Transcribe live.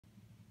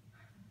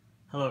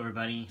Hello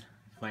everybody,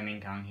 Flaming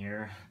Kong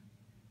here.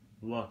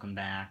 Welcome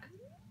back.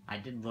 I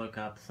did look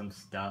up some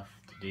stuff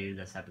to do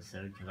this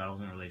episode because I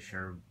wasn't really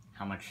sure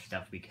how much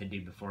stuff we could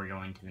do before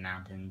going to the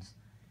mountains.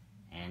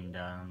 And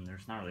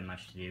there's not really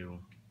much to do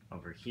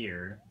over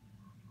here,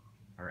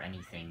 or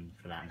anything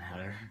for that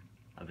matter,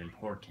 of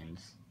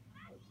importance.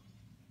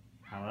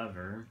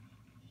 However,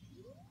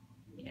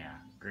 yeah,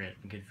 good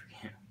for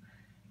you.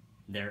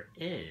 There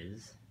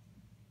is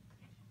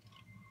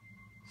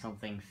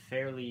something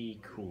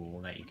fairly cool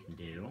that you can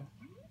do.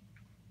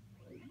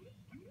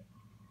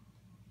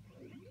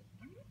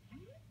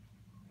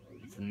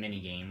 It's a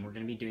minigame. We're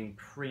going to be doing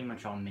pretty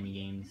much all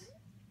minigames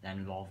that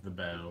involve the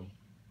bow.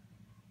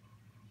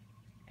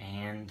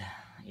 And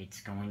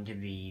it's going to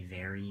be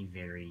very,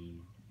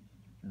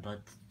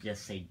 let's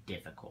just say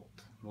difficult.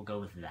 We'll go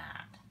with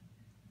that.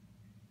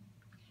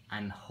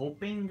 I'm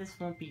hoping this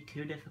won't be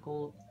too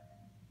difficult,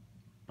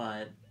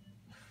 but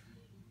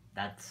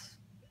that's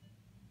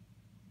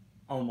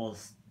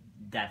almost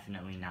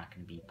definitely not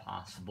going to be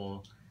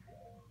possible.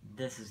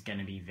 This is going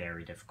to be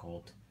very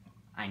difficult.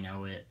 I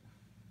know it.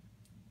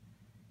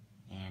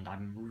 And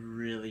I'm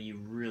really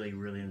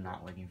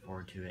not looking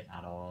forward to it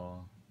at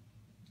all.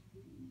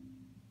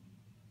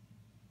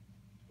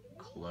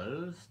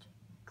 Closed?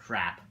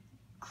 Crap.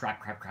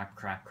 Crap.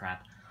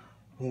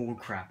 Oh,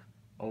 crap.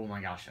 Oh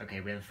my gosh.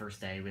 Okay, we have the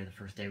first day. Okay.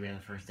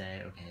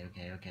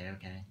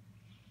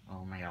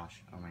 Oh my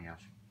gosh.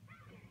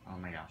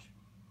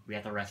 We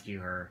have to rescue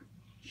her.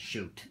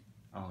 Shoot.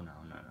 Oh no.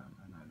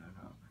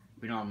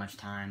 We don't have much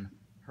time.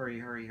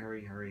 Hurry.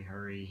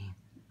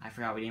 I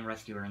forgot we didn't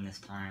rescue her in this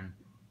time.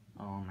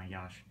 Oh my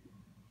gosh.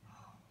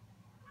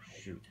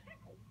 Shoot.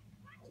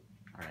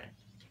 Alright.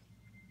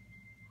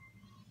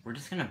 We're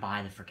just gonna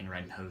buy the freaking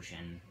red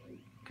potion,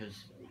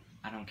 because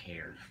I don't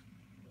care.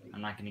 I'm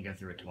not gonna go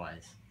through it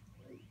twice.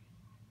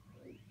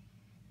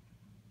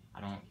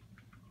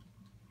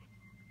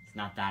 It's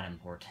not that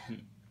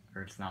important.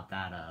 Or it's not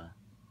that,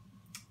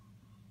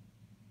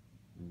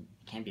 it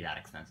can't be that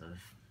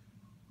expensive.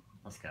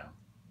 Let's go.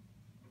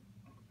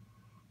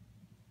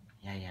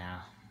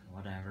 Yeah,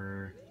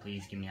 whatever.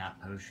 Please give me that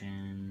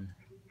potion.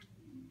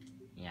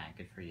 Yeah,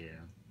 good for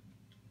you.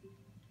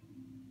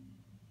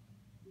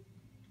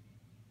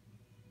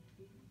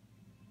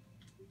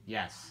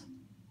 Yes.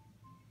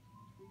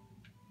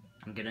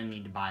 I'm gonna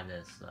need to buy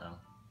this, though.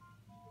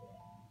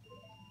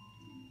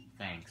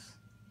 Thanks.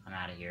 I'm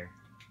out of here.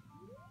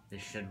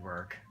 This should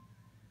work.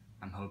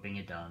 I'm hoping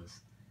it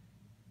does.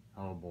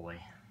 Oh boy.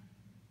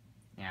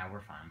 Yeah,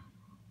 we're fine.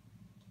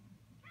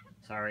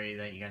 Sorry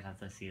that you guys have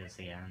to see this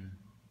again.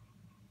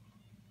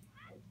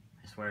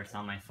 I swear it's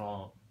not my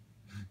fault.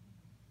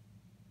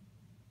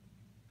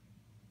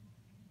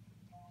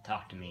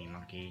 Talk to me,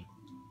 monkey.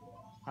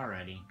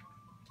 Alrighty.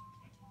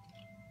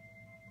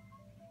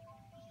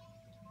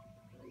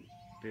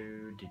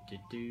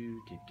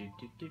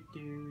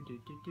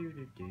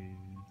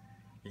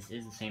 This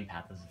is the same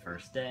path as the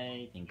first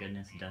day. Thank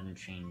goodness it doesn't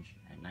change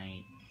at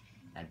night.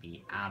 That'd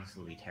be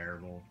absolutely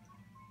terrible.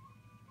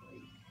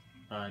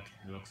 But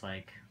it looks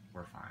like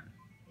we're fine.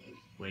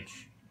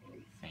 Which,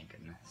 thank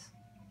goodness.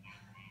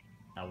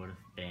 That would have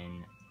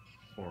been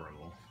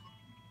horrible.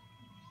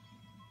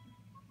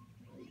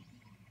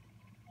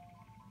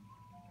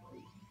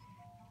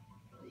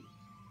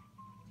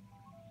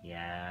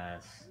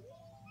 Yes.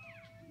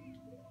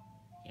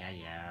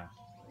 Yeah.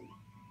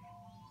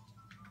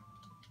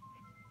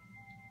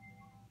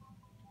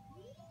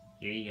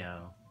 Here you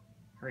go.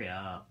 Hurry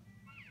up.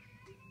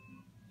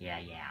 Yeah,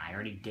 I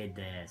already did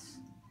this.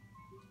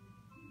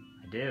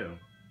 I do.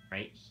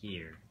 Right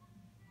here.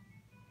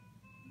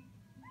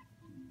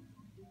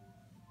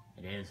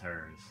 It is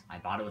hers. I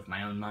bought it with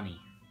my own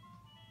money.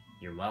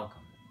 You're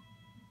welcome.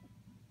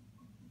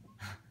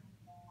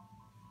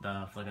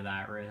 The flick of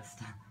that wrist.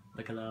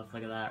 Look at the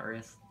flick of that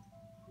wrist.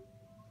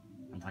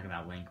 I'm talking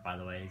about Link, by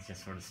the way. He's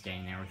just sort of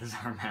standing there with his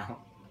arm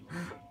out.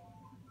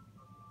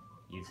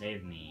 You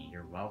saved me.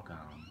 You're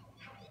welcome.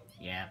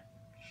 Yeah,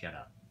 shut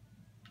up.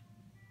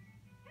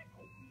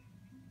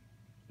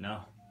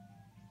 No.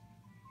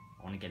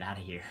 I want to get out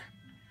of here.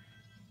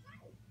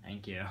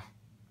 Thank you.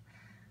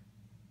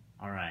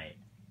 Alright.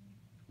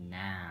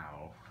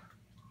 Now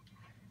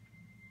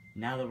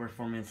that we're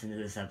 4 minutes into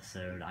this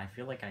episode, I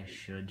feel like I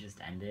should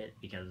just end it,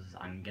 because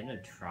I'm gonna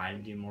try to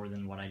do more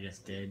than what I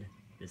just did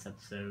this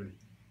episode.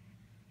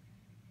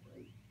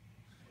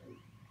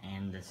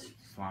 And this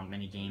swamp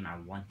minigame, I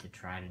want to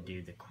try to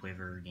do the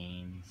quiver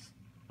games,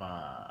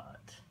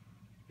 but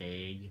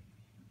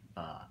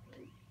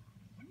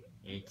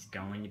it's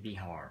going to be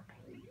hard.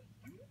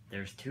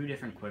 There's 2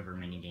 different quiver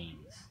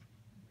minigames.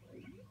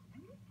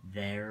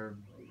 They're,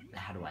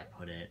 how do I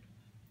put it,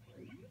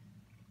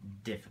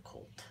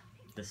 difficult,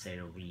 to say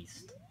the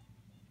least.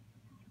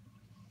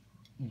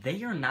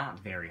 They are not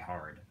very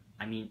hard.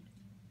 I mean,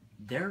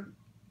 they're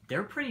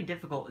pretty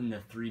difficult in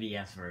the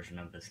 3DS version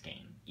of this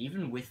game,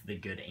 even with the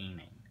good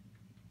aiming.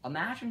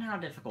 Imagine how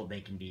difficult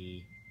they can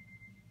be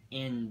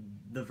in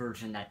the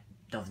version that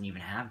doesn't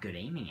even have good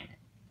aiming in it.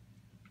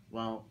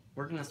 Well,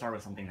 we're gonna start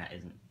with something that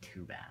isn't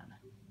too bad.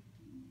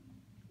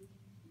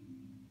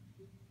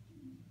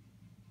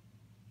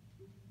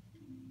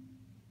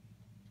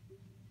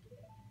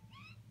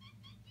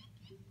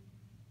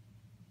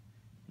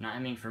 Now, I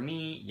mean, for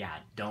me, yeah,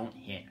 don't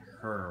hit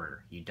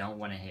her. You don't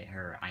want to hit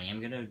her. I am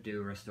going to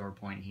do a restore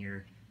point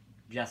here,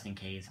 just in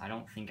case. I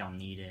don't think I'll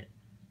need it.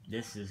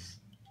 This is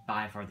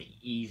by far the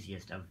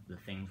easiest of the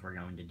things we're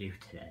going to do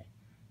today,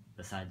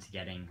 besides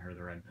getting her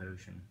the red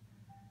potion.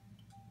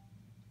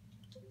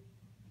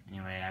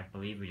 Anyway, I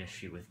believe we just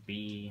shoot with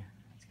B.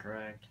 That's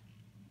correct.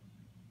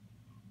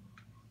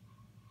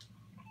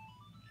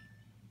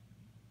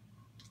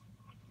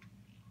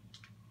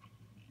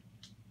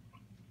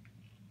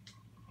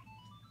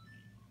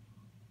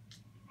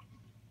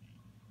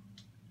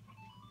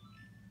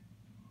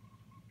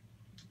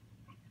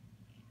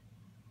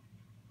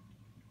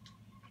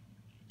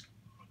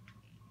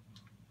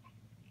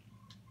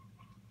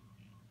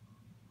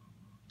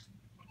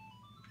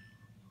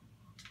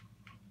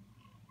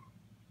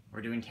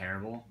 We're doing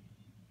terrible.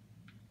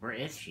 Where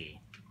is she?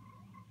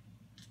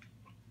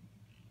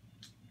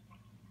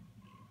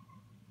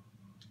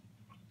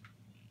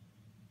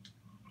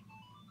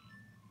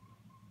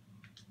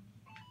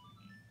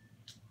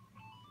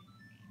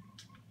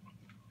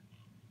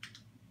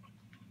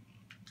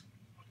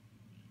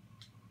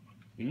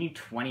 You need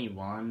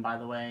 21, by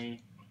the way.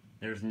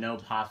 There's no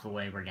possible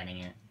way we're getting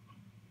it.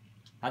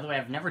 By the way,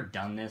 I've never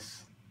done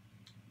this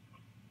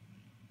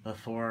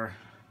before.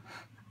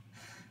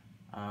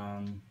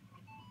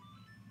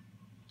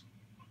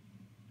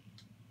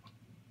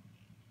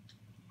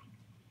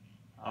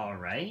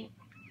 Alright.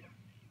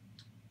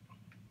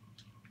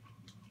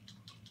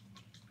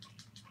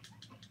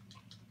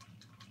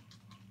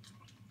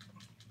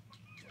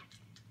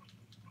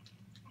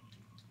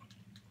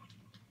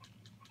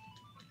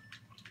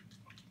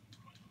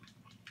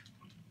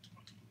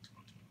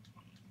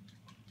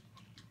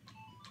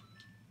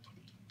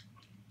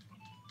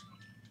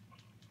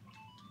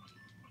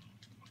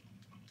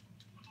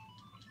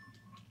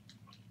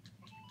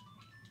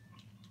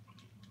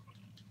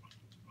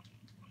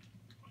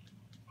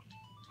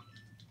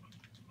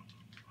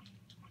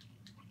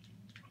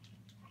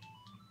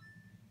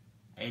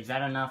 Is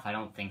that enough? I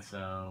don't think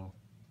so.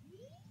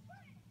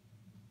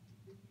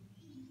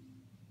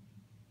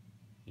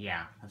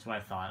 Yeah, that's what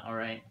I thought.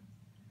 Alright.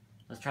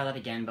 Let's try that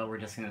again, but we're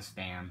just gonna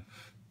spam.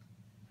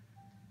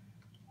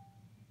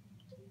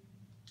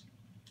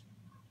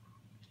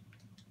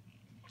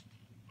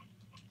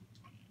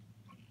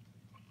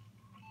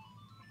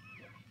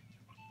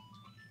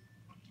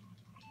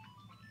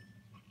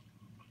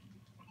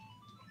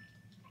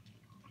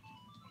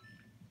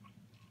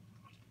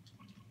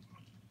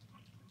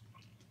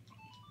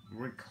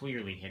 We're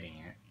clearly hitting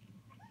it.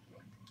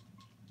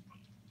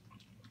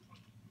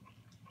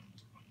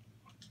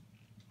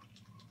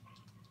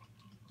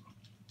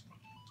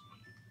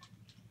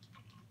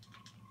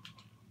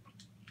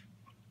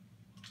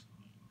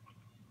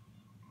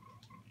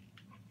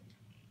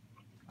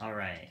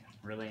 Alright,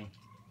 really?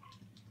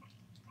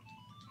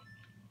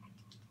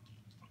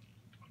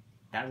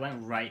 That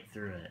went right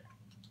through it.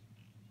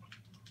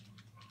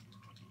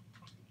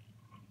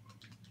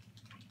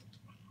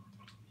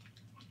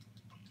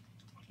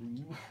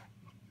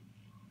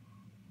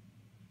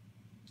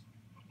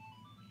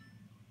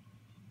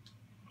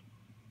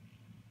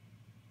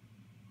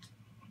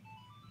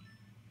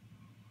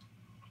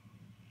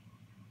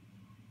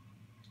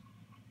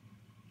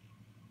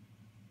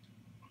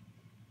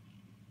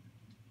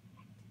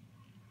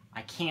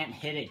 I can't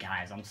hit it,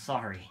 guys. I'm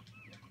sorry.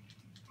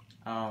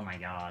 Oh my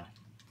god.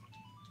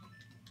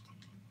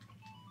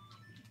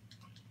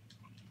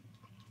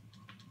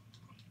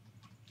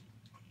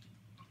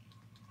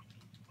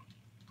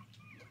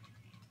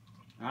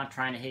 I'm not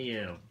trying to hit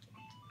you.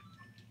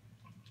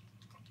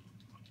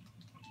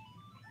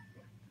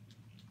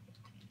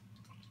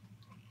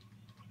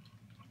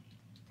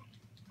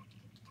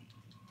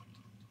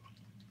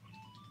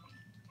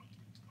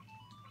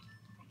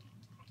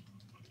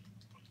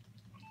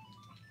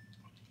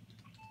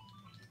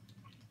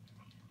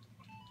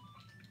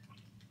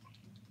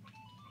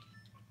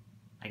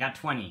 I got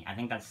 20. I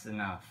think that's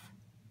enough.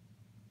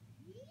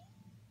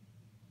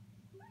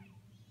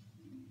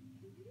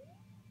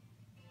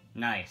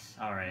 Nice.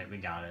 Alright, we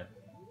got it.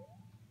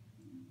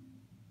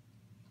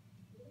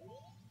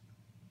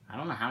 I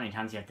don't know how many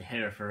times you have to hit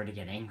her for her to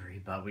get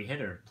angry, but we hit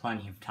her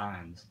plenty of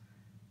times.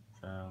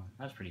 So,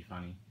 that's pretty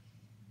funny.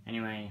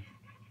 Anyway,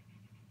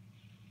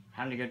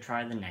 time to go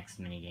try the next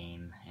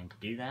minigame. And to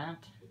do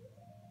that,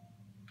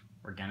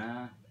 we're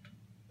gonna...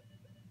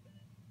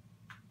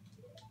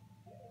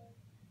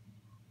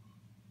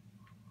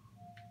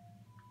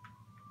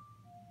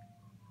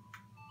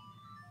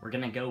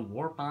 go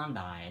warp on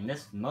by, and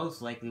this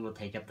most likely will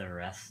take up the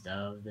rest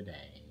of the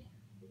day.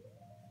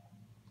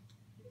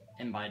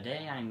 And by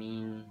day, I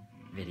mean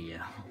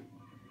video.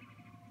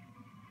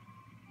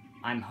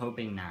 I'm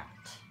hoping not.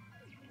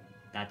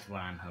 That's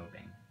what I'm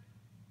hoping.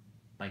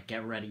 Like,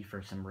 get ready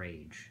for some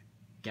rage.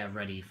 Get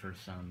ready for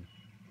some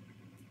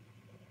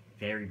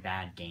very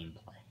bad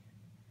gameplay.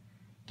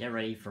 Get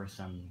ready for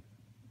some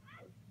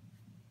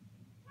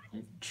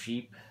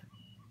cheap,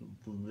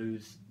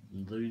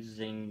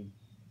 losing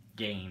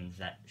games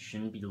that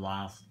shouldn't be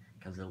lost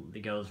because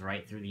it goes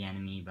right through the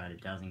enemy, but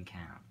it doesn't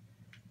count.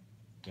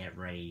 Get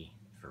ready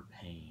for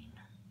pain.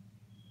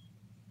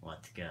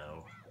 Let's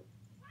go.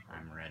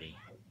 I'm ready.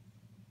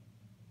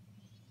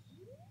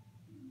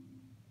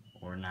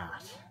 Or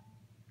not.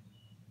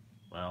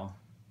 Well,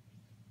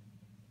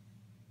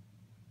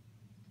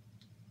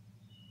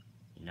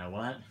 you know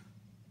what?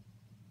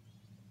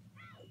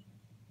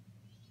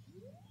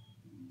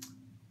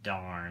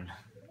 Darn.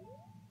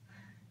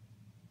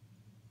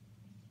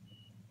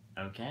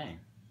 Okay.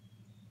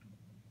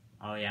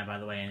 Oh yeah, by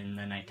the way, in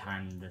the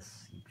nighttime,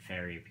 this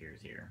fairy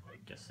appears here.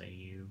 Just so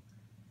you...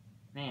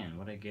 Man,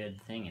 what a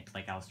good thing. It's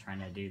like I was trying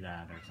to do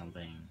that or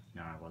something.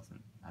 No, I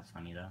wasn't. That's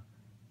funny, though.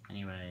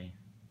 Anyway.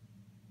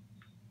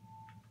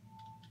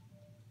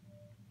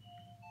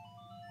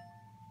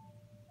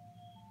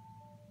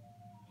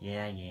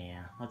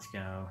 Yeah. Let's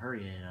go.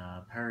 Hurry it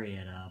up. Hurry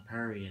it up.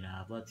 Hurry it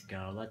up. Let's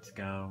go. Let's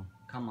go.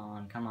 Come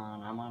on.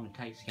 I'm on a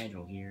tight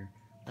schedule here.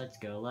 Let's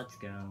go.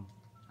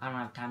 I don't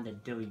have time to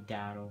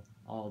dilly-daddle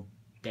all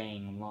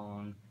dang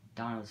long.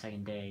 Dawn of the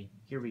second day.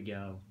 Here we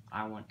go.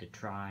 I want to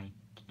try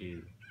to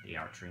do the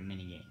archery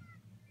minigame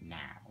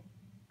now.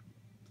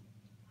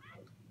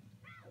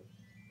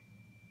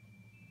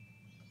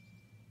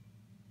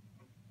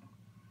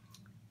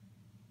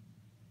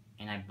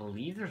 And I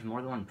believe there's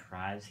more than one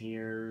prize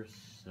here,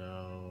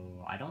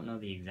 so I don't know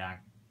the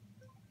exact...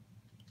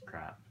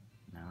 Crap.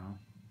 No.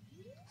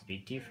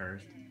 Speak to you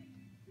first.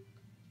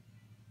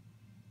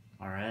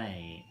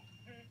 Alright.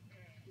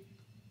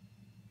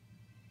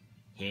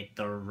 Hit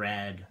the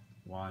red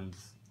ones.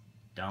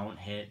 Don't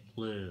hit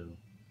blue.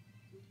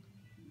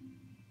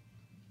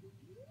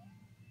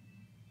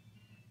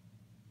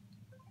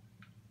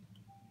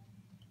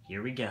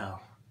 Here we go.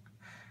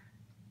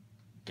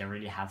 Get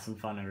ready to have some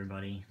fun,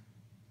 everybody.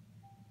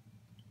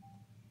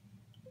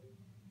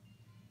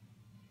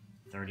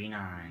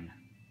 39.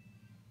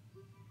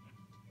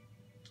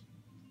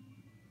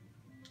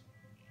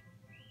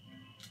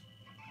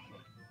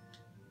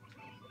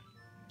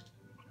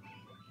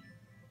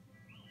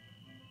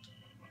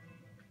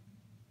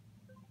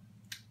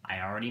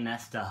 I already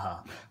messed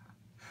up.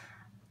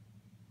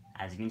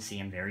 As you can see,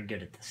 I'm very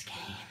good at this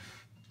game.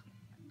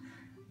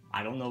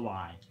 I don't know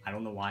why. I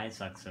don't know why it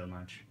sucks so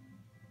much.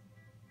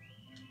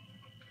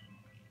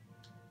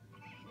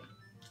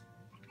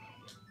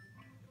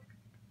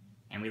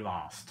 And we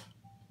lost.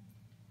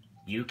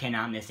 You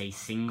cannot miss a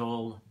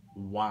single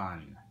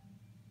one.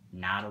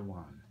 Not a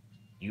one.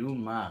 You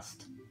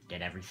must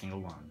get every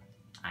single one.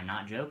 I'm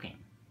not joking.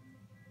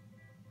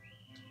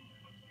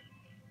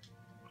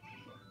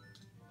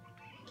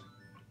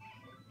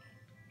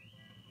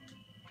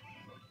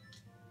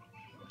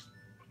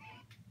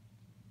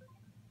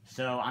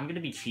 So, I'm gonna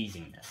be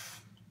cheesing this.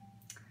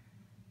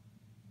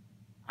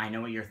 I know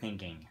what you're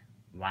thinking.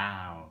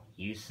 Wow,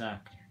 you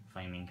suck,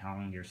 Flaming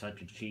Kong, you're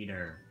such a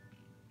cheater.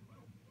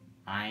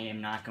 I am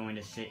not going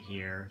to sit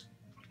here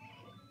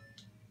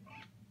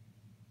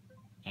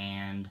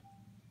and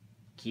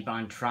keep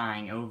on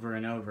trying over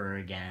and over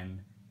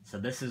again. So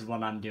this is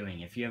what I'm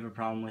doing. If you have a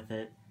problem with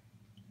it,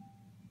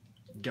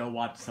 go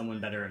watch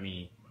someone better at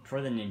me.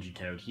 For the Ninja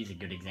Toad, he's a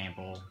good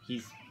example.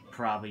 He's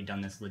probably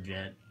done this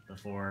legit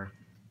before.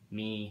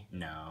 Me,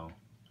 no.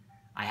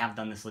 I have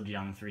done this legit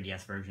on the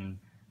 3DS version.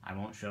 I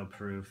won't show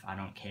proof. I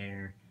don't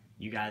care.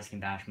 You guys can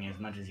bash me as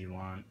much as you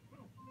want.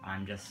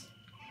 I'm just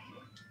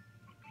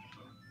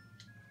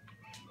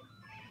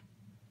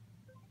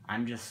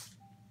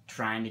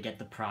trying to get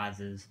the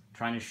prizes,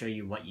 trying to show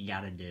you what you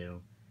gotta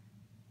do.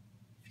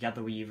 If you got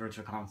the Wii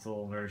Virtual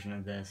Console version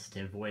of this,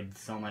 to avoid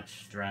so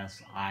much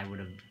stress, I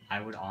would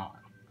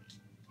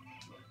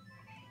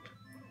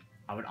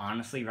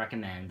honestly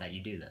recommend that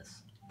you do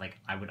this. Like,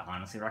 I would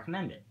honestly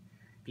recommend it.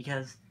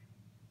 Because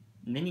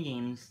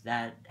minigames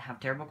that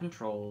have terrible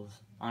controls,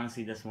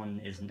 honestly this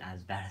one isn't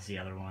as bad as the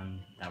other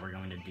one that we're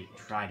going to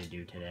try to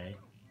do today.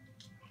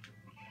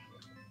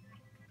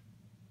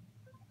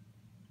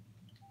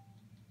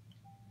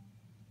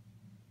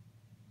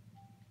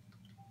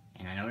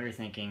 And I know what you're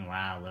thinking,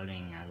 wow,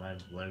 loading, I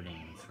love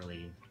loading, it's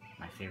really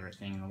my favorite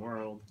thing in the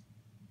world.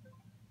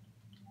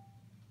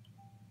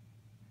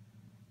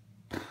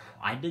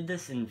 I did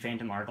this in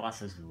Phantom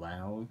Hourglass as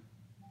well.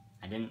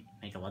 I didn't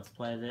make a Let's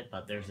Play of it,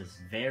 but there's this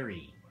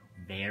very,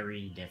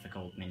 very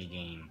difficult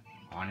minigame.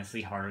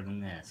 Honestly, harder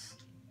than this.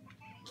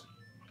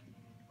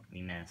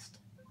 We missed.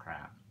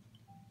 Crap.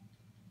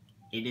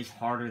 It is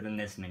harder than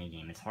this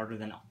minigame. It's harder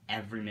than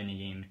every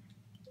minigame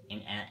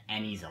in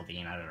any Zelda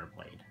game I've ever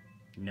played.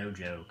 No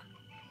joke.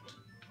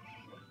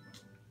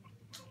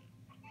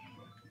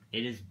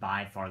 It is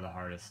by far the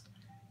hardest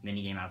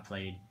minigame I've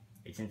played.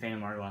 It's in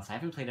Phantom Hourglass. I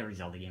haven't played every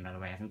Zelda game, by the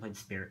way. I haven't played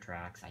Spirit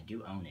Tracks. I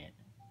do own it.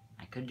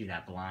 I could do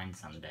that blind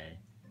someday.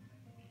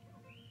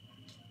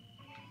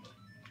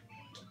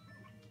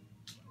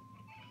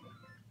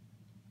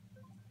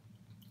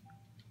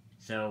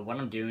 So what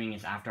I'm doing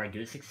is after I do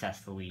it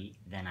successfully,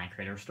 then I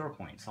create a restore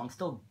point. So I'm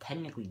still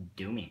technically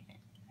doing it.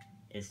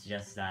 It's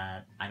just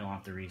that I don't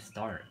have to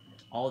restart.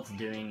 All it's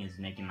doing is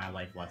making my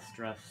life less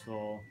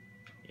stressful.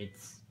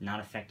 It's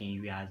not affecting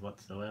you guys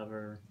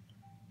whatsoever.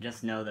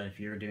 Just know that if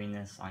you're doing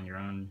this on your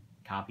own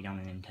copied on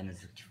the Nintendo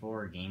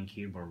 64, or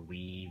GameCube, or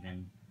Wii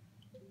even,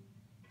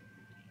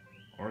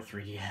 or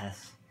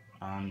 3DS,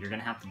 you're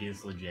gonna have to do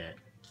this legit.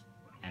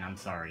 And I'm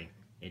sorry,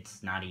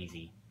 it's not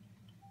easy,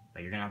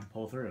 but you're gonna have to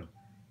pull through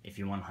if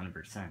you want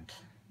 100%.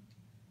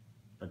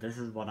 But this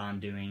is what I'm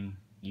doing.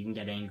 You can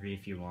get angry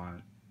if you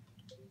want,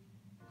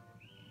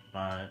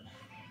 but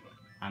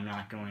I'm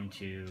not going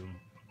to...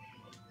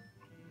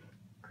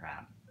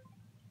 Crap.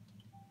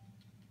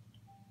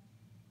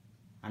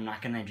 I'm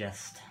not gonna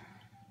just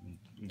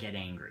get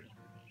angry.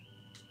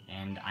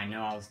 And I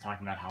know I was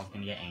talking about how I was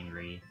gonna get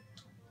angry,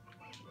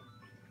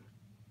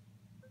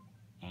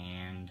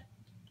 and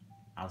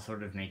I was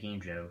sort of making a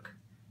joke.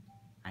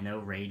 I know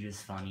rage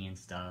is funny and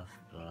stuff,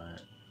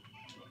 but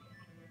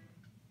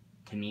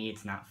to me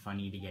it's not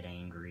funny to get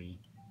angry.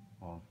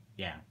 Well,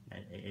 yeah,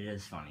 it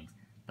is funny,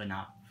 but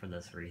not for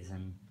this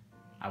reason.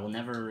 I will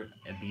never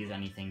abuse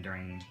anything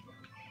during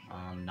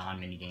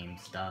non-minigame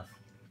stuff.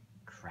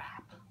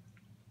 Crap.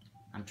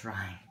 I'm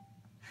trying.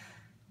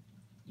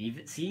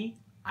 See?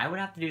 I would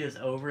have to do this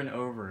over and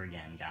over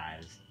again,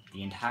 guys.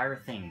 The entire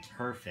thing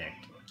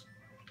perfect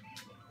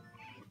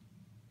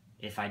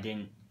if I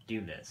didn't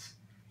do this.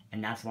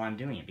 And that's why I'm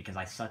doing it, because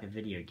I suck at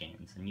video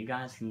games. And you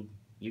guys can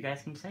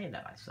say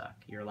that I suck.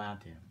 You're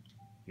allowed to.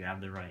 You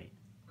have the right.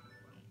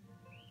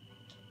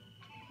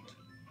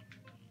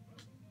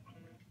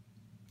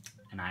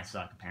 And I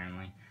suck,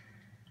 apparently.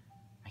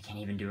 I can't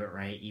even do it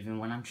right, even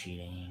when I'm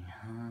cheating.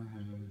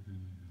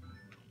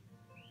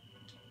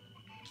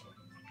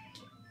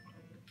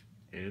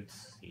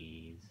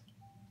 Oopsies.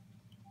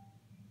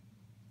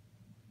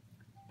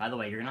 By the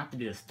way, you're gonna have to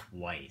do this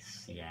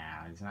twice.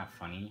 Yeah, isn't that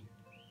funny?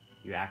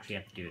 You actually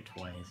have to do it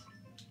twice.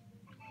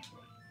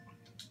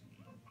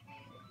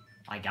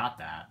 I got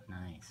that.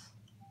 Nice.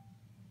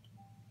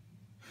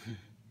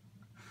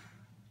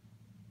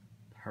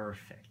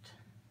 Perfect.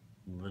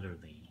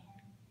 Literally.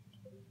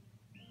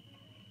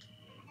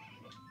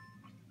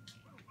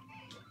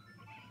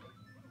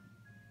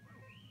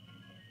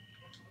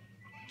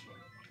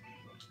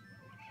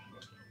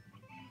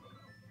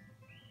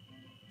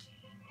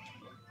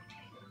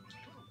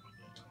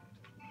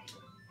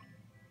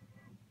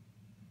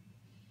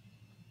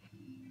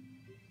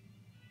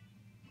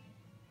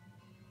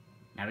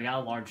 Now we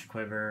got a large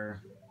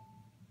quiver.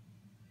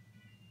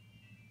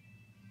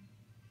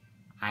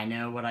 I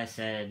know what I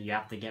said, you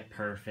have to get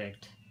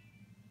perfect.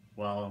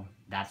 Well,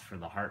 that's for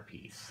the heart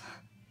piece.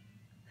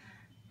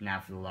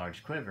 Now for the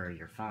large quiver,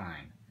 you're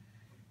fine.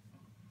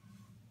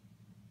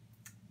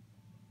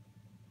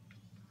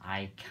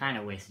 I kind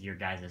of wasted your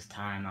guys'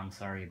 time, I'm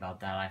sorry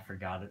about that. I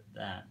forgot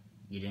that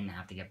you didn't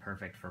have to get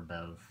perfect for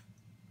both.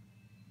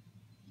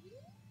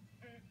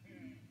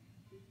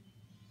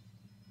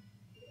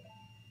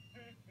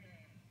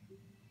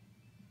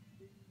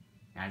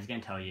 Now I was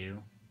gonna tell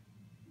you.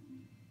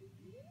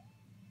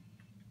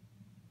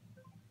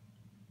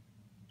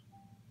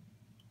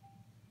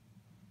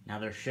 Now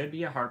there should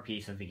be a heart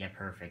piece if you get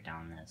perfect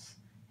on this.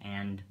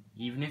 And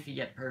even if you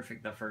get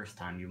perfect the first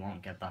time, you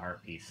won't get the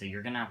heart piece. So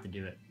you're gonna have to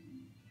do it.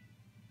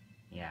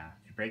 Yeah,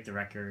 if you break the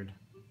record.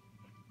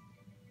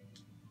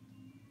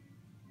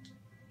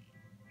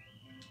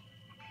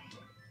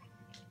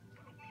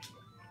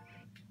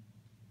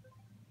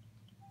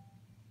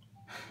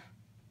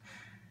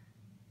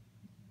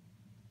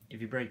 If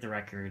you break the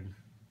record,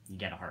 you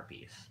get a heart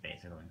piece,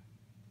 basically.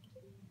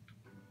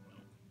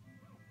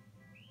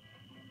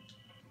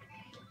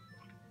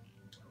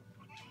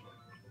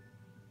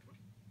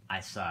 I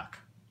suck.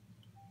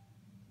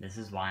 This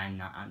is why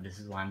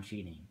I'm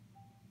cheating.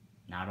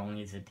 Not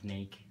only is it to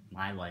make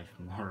my life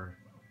more,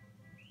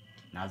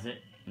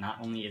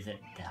 not only is it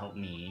to help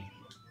me,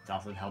 it's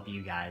also to help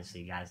you guys, so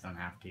you guys don't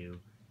have to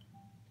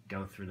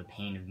go through the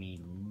pain of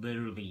me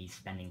literally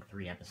spending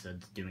 3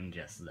 episodes doing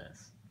just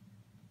this.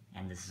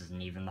 And this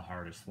isn't even the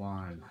hardest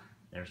one.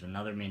 There's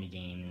another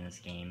minigame in this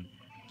game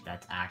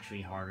that's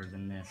actually harder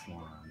than this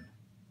one.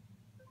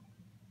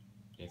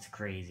 It's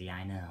crazy,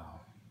 I know.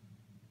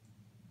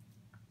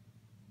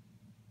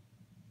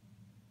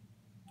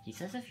 He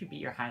says if you beat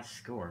your highest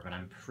score, but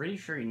I'm pretty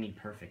sure you need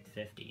perfect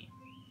 50.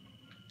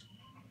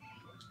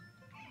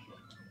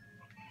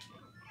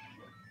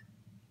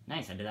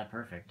 Nice, I did that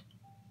perfect.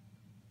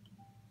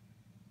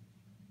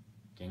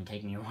 Didn't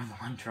take me more than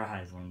 1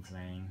 try is what I'm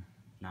saying.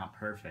 Not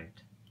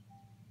perfect.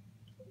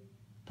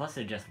 Plus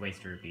it just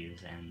wastes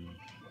rupees, and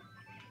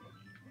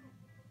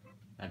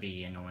that'd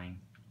be annoying,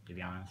 to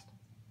be honest.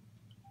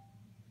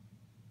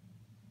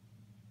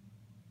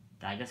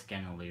 Did I just get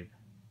in a loop?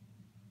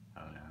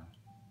 Oh no.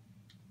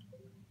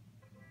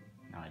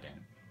 No, I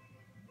didn't.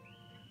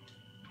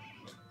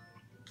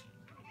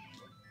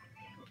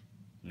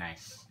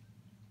 Nice.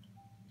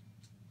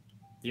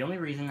 The only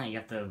reason that you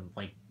have to,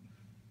 like,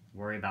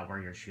 worry about where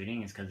you're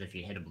shooting is because if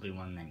you hit a blue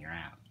one, then you're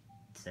out.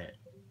 That's it.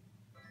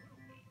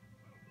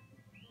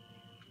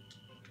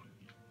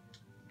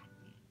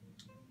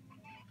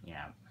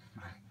 Yeah.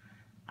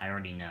 I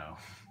already know.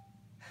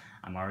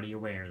 I'm already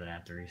aware that I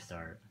have to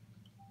restart.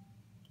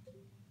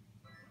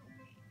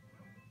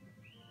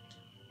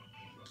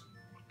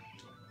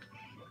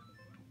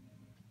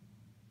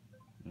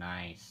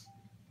 Nice.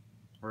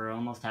 We're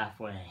almost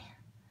halfway.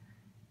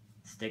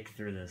 Stick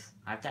through this.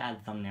 I have to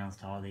add thumbnails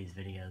to all these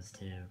videos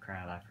too.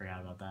 Crap, I forgot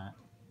about that.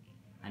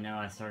 I know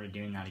I started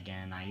doing that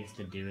again. I used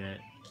to do it,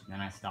 then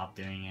I stopped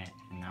doing it,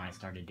 and now I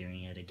started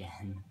doing it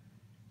again.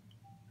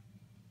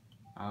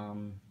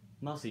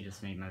 Mostly just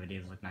to make my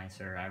videos look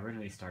nicer. I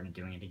originally started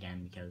doing it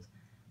again because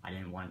I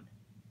didn't want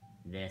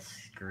this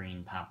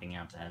screen popping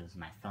up as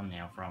my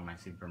thumbnail for all my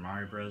Super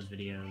Mario Bros.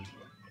 Videos.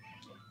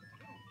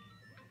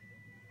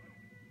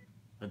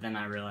 But then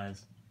I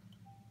realized,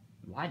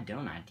 why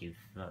don't I do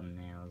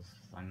thumbnails?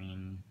 I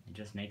mean, it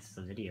just makes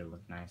the video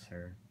look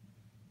nicer.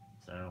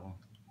 So,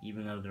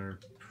 even though they're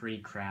pretty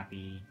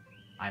crappy,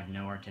 I have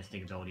no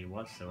artistic ability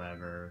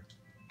whatsoever,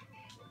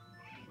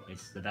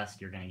 it's the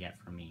best you're gonna get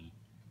from me.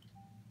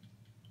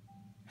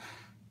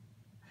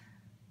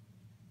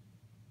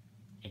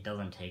 It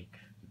doesn't take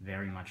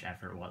very much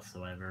effort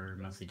whatsoever,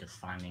 mostly just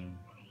finding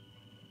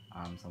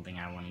something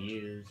I want to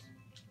use.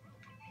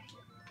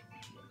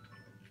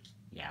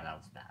 Yeah, that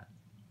was bad.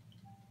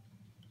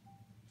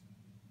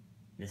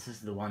 This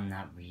is the one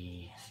that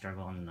we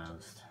struggle on the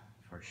most,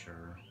 for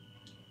sure.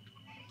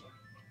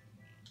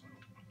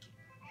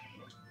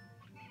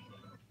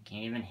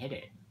 Can't even hit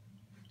it.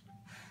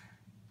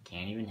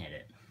 Can't even hit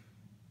it.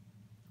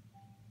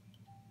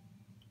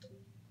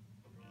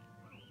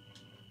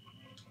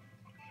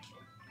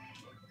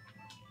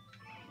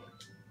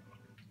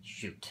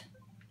 Shoot.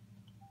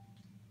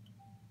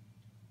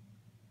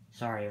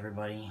 Sorry,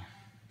 everybody.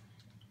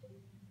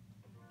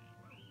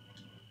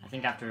 I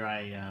think after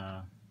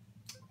I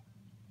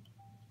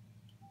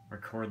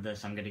record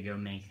this, I'm gonna go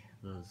make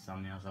those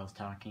thumbnails I was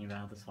talking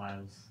about. That's why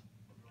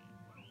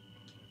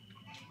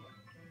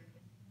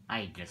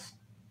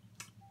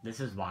this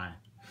is why.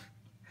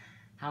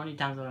 How many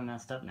times have I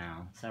messed up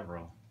now?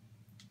 Several.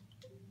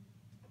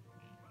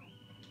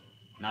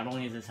 Not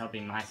only is this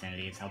helping my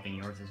sanity, it's helping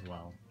yours as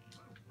well.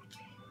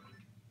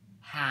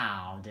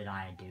 How did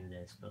I do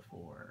this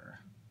before?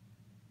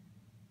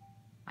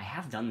 I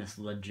have done this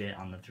legit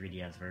on the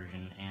 3DS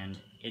version, and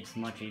it's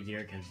much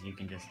easier because you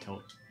can just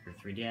tilt your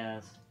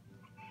 3DS.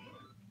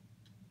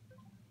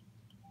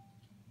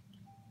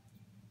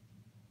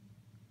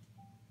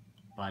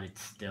 But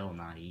it's still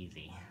not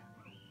easy.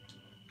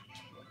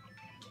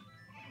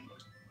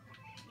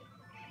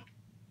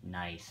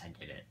 Nice, I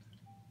did it.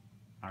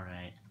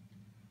 Alright.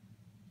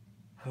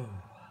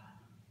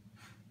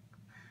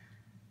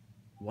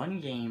 One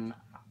game...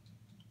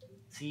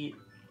 See,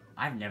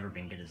 I've never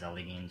been good at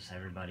Zelda games,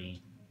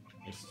 everybody.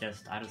 It's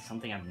just,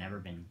 something I've never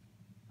been...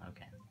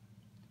 Okay.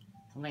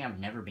 Something I've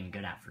never been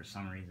good at for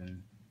some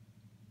reason.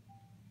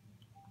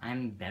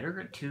 I'm better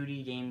at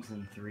 2D games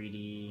than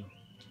 3D.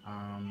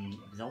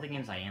 Zelda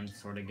games I am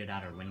sort of good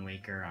at are Wind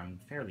Waker. I'm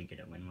fairly good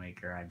at Wind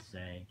Waker, I'd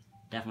say.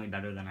 Definitely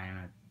better than I am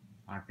at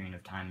Ocarina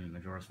of Time and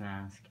Majora's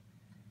Mask.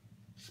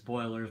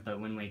 Spoilers, but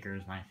Wind Waker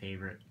is my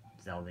favorite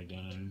Zelda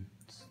game.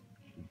 It's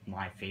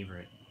my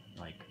favorite,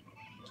 like...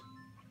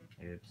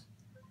 Oops.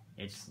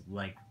 It's,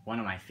 like, one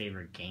of my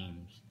favorite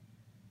games.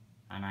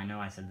 And I know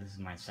I said this is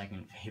my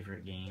second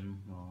favorite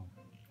game. Well,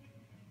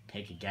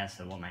 take a guess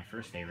at what my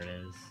first favorite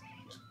is.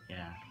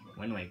 Yeah,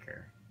 Wind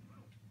Waker.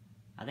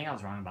 I think I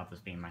was wrong about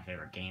this being my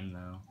favorite game,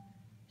 though.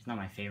 It's not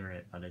my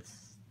favorite, but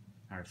it's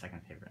our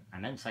second favorite. I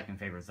meant second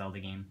favorite Zelda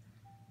game.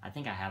 I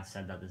think I have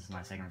said that this is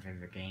my second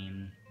favorite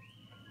game.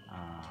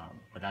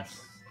 But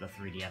that's the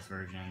 3DS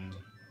version.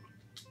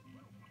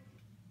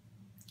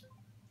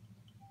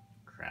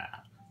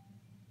 Crap.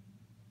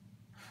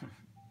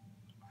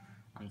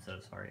 I'm so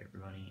sorry,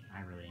 everybody. I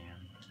really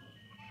am.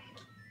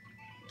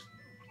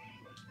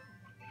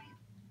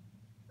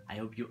 I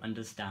hope you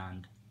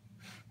understand.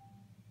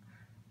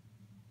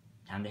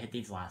 Time to hit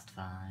these last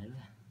 5.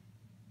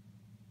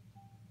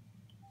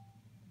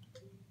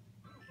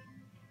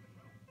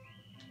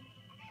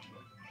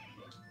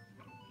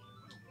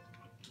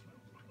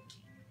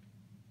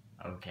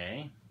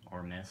 Okay,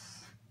 or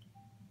miss.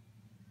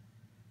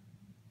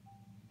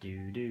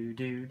 Do do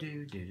do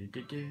do do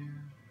do do.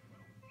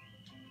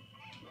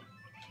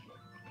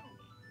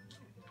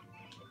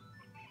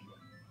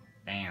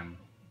 Bam.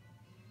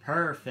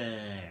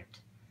 Perfect!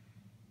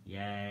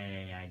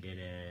 Yay, I did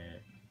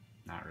it.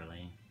 Not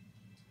really.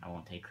 I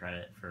won't take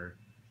credit for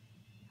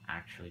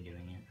actually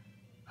doing it.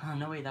 Oh,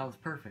 no wait, that was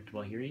perfect.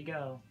 Well, here you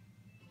go.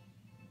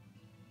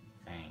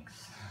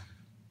 Thanks.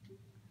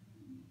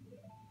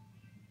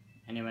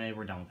 Anyway,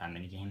 we're done with that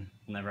minigame.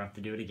 We'll never have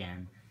to do it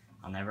again.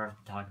 I'll never have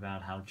to talk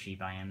about how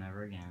cheap I am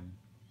ever again.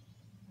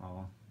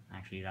 Well,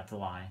 actually, that's a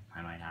lie.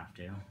 I might have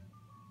to.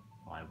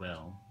 Well, I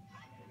will.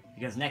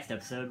 Because next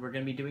episode, we're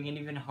going to be doing an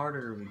even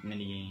harder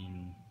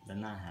minigame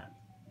than that.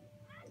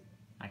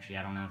 Actually,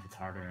 I don't know if it's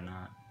harder or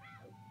not.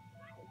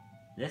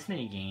 This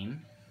minigame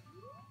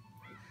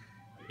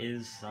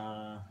is,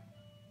 I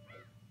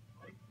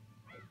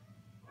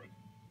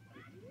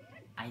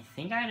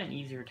think I had an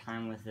easier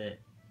time with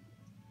it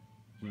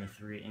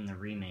in the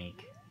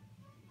remake.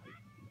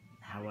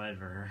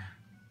 However,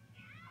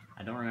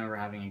 I don't remember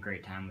having a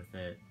great time with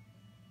it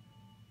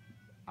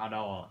at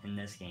all in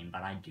this game,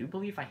 but I do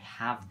believe I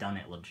have done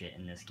it legit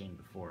in this game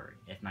before,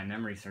 if my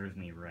memory serves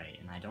me right,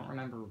 and I don't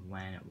remember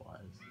when it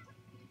was.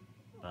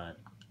 But,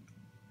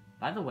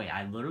 by the way,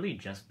 I literally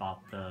just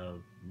bought the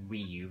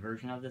Wii U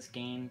version of this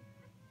game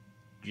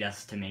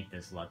just to make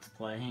this Let's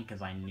Play,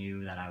 because I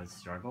knew that I would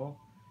struggle,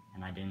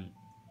 and I didn't...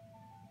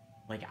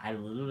 Like, I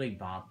literally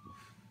bought...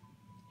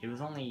 It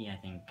was only, I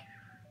think,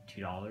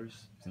 $2,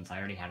 since I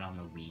already had it on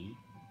the Wii.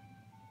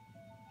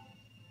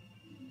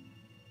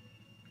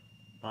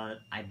 But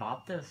I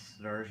bought this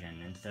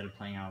version instead of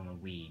playing it on the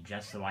Wii,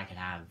 just so I could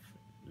have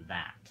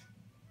that.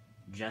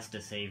 Just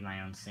to save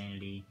my own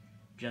sanity,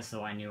 just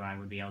so I knew I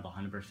would be able to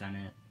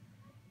 100% it.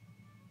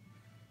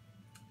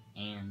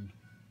 And,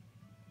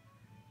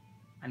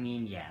 I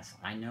mean, yes,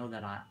 I know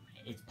that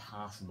it's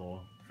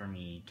possible for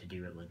me to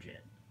do it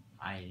legit.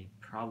 I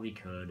probably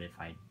could if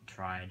I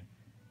tried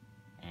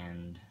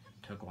and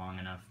took long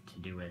enough to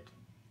do it,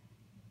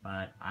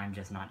 but I'm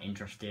just not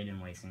interested in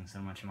wasting so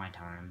much of my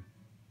time.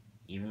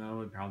 Even though it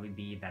would probably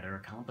be a better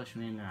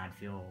accomplishment and I'd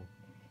feel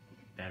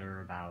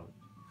better about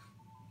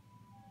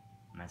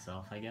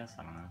myself, I guess,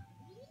 I don't know.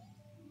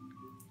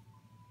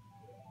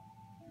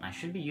 I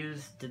should be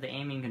used to the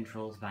aiming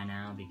controls by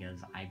now because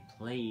I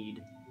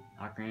played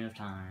Ocarina of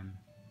Time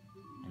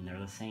and they're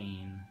the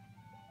same,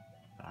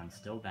 but I'm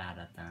still bad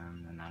at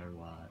them no matter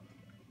what.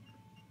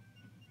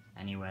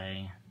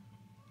 Anyway,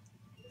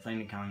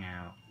 Flaming Kong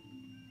out.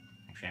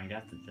 Actually, I'm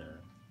gonna have to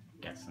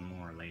get some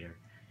more later.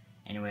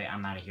 Anyway,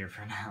 I'm out of here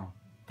for now.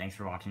 Thanks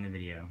for watching the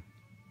video.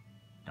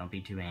 Don't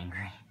be too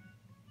angry.